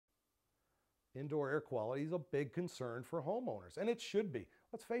Indoor air quality is a big concern for homeowners, and it should be.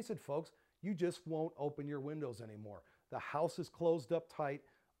 Let's face it, folks, you just won't open your windows anymore. The house is closed up tight.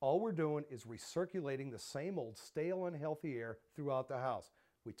 All we're doing is recirculating the same old stale, unhealthy air throughout the house.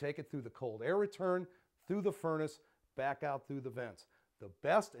 We take it through the cold air return, through the furnace, back out through the vents. The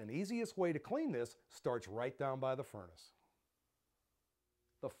best and easiest way to clean this starts right down by the furnace.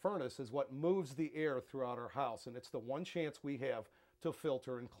 The furnace is what moves the air throughout our house, and it's the one chance we have to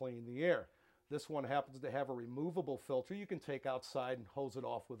filter and clean the air. This one happens to have a removable filter you can take outside and hose it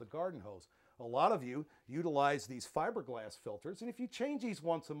off with a garden hose. A lot of you utilize these fiberglass filters, and if you change these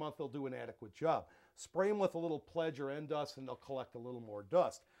once a month, they'll do an adequate job. Spray them with a little Pledge or N-Dust and they'll collect a little more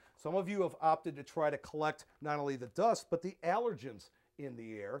dust. Some of you have opted to try to collect not only the dust, but the allergens in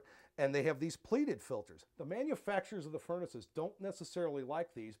the air, and they have these pleated filters. The manufacturers of the furnaces don't necessarily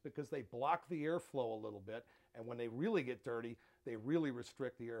like these because they block the airflow a little bit, and when they really get dirty, they really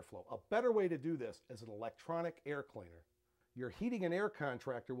restrict the airflow. A better way to do this is an electronic air cleaner. Your heating and air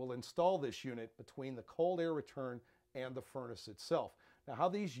contractor will install this unit between the cold air return and the furnace itself. Now, how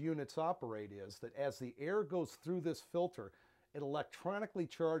these units operate is that as the air goes through this filter, it electronically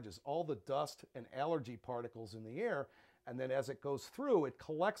charges all the dust and allergy particles in the air, and then as it goes through, it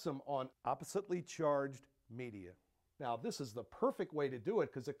collects them on oppositely charged media. Now, this is the perfect way to do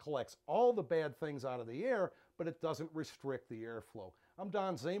it because it collects all the bad things out of the air, but it doesn't restrict the airflow. I'm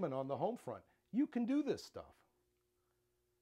Don Zeman on the Homefront. You can do this stuff.